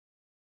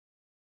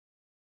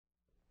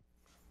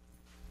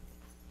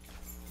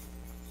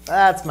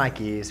That's my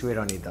keys. We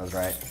don't need those,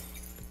 right?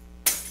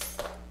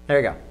 There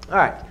you go. All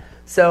right.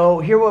 So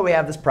here what we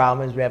have this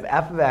problem is we have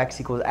f of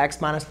x equals x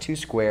minus 2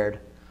 squared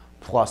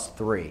plus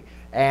 3.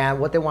 And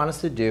what they want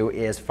us to do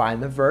is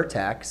find the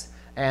vertex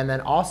and then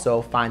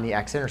also find the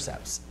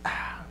x-intercepts.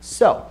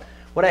 So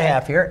what I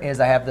have here is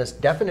I have this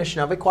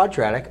definition of a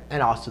quadratic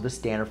and also the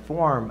standard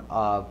form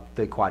of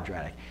the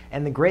quadratic.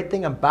 And the great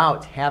thing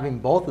about having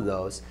both of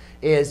those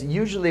is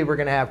usually we're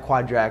going to have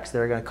quadratics that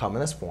are going to come in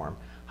this form.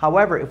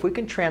 However, if we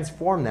can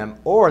transform them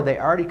or they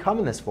already come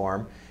in this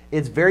form,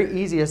 it's very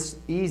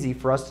easy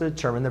for us to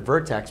determine the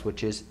vertex,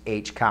 which is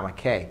h comma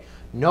k.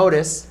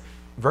 Notice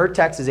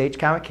vertex is h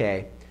comma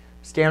k.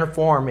 Standard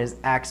form is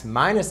x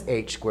minus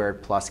h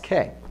squared plus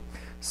k.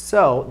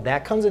 So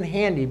that comes in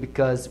handy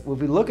because if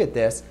we look at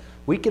this,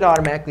 we could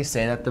automatically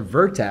say that the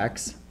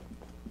vertex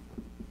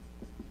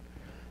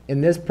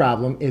in this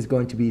problem is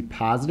going to be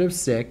positive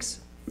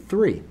 6,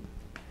 3.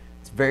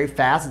 It's very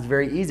fast. It's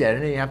very easy. I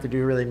didn't even have to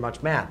do really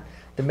much math.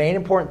 The main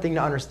important thing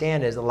to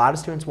understand is a lot of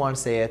students want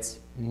to say it's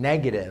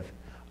negative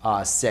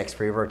 6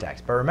 for your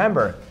vertex. But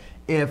remember,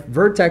 if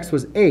vertex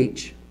was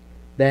h,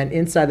 then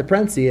inside the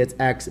parentheses, it's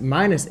x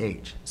minus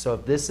h. So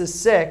if this is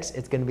 6,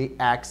 it's going to be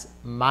x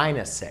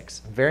minus 6.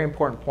 Very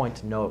important point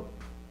to note.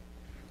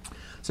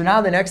 So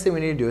now the next thing we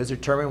need to do is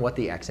determine what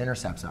the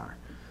x-intercepts are.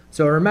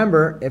 So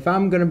remember, if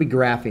I'm going to be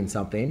graphing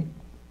something,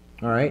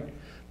 all right,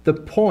 the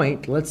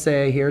point, let's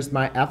say here's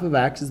my f of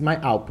x is my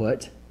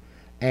output,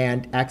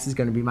 and x is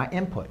going to be my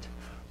input.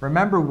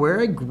 Remember,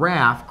 where a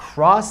graph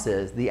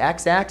crosses the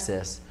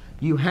x-axis,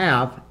 you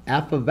have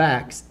f of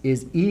x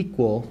is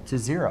equal to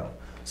 0.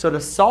 So to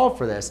solve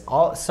for this,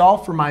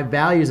 solve for my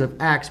values of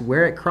x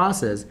where it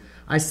crosses,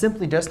 I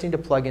simply just need to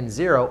plug in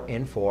 0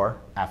 in for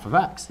f of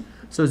x.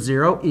 So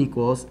 0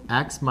 equals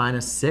x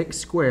minus 6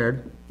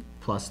 squared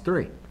plus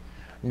 3.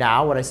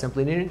 Now what I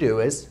simply need to do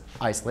is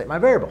isolate my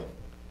variable.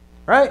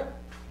 Right?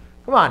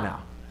 Come on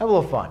now. Have a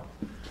little fun.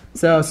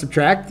 So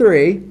subtract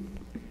 3.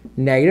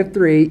 Negative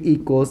 3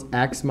 equals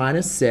x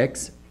minus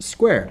 6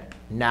 squared.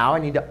 Now I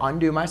need to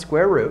undo my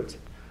square root.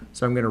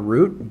 So I'm going to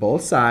root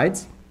both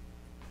sides.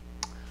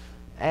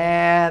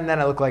 And then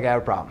I look like I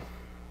have a problem.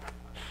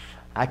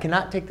 I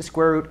cannot take the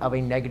square root of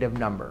a negative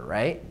number,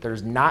 right?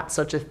 There's not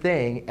such a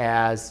thing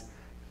as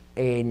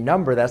a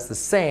number that's the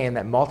same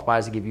that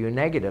multiplies to give you a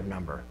negative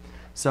number.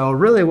 So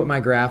really what my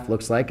graph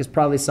looks like is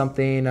probably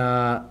something,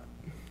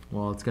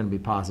 well, it's going to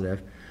be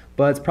positive.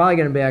 But it's probably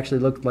going to be actually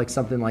look like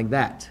something like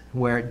that,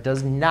 where it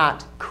does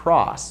not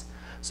cross.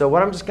 So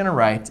what I'm just going to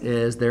write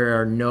is there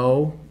are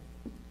no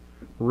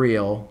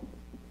real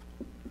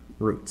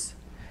roots.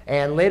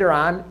 And later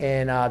on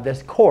in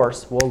this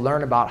course, we'll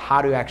learn about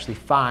how to actually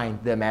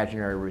find the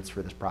imaginary roots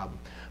for this problem.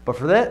 But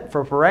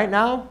for right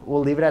now,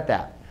 we'll leave it at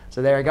that.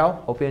 So there you go.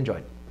 Hope you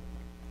enjoyed.